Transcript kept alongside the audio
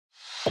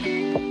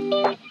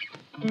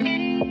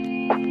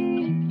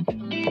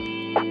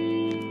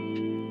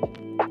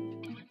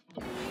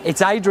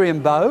It's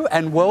Adrian Bow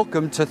and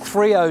welcome to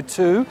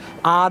 302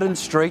 Arden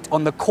Street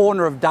on the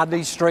corner of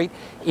Dudley Street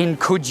in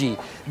Coogee.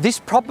 This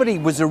property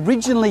was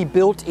originally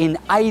built in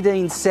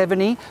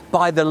 1870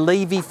 by the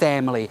Levy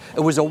family. It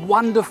was a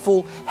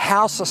wonderful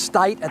house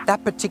estate at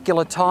that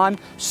particular time,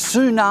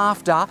 soon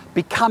after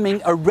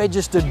becoming a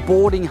registered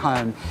boarding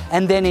home.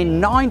 And then in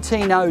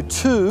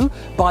 1902,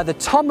 by the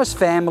Thomas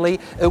family,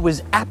 it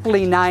was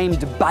aptly named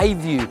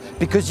Bayview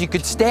because you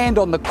could stand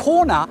on the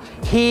corner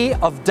here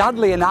of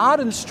Dudley and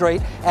Arden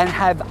Street and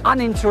have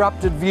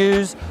uninterrupted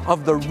views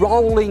of the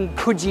rolling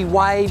Coogee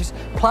waves,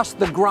 plus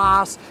the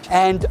grass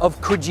and of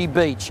Coogee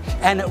Beach.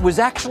 And it was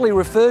actually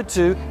referred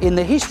to in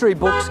the history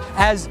books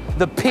as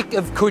the Pick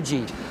of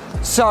Coogee.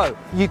 So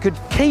you could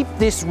keep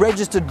this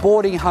registered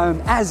boarding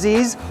home as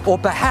is, or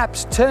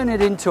perhaps turn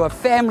it into a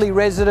family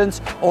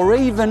residence, or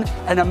even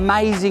an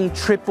amazing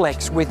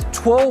triplex with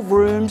 12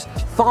 rooms,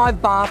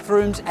 5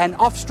 bathrooms and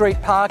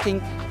off-street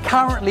parking,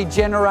 currently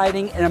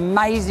generating an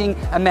amazing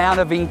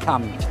amount of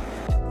income.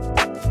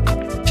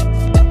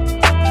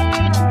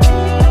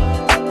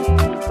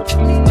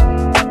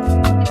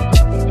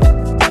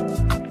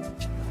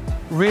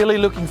 Really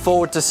looking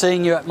forward to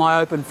seeing you at my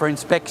open for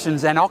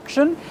inspections and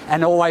auction.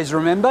 And always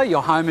remember,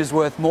 your home is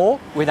worth more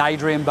with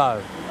Adrian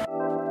Bow.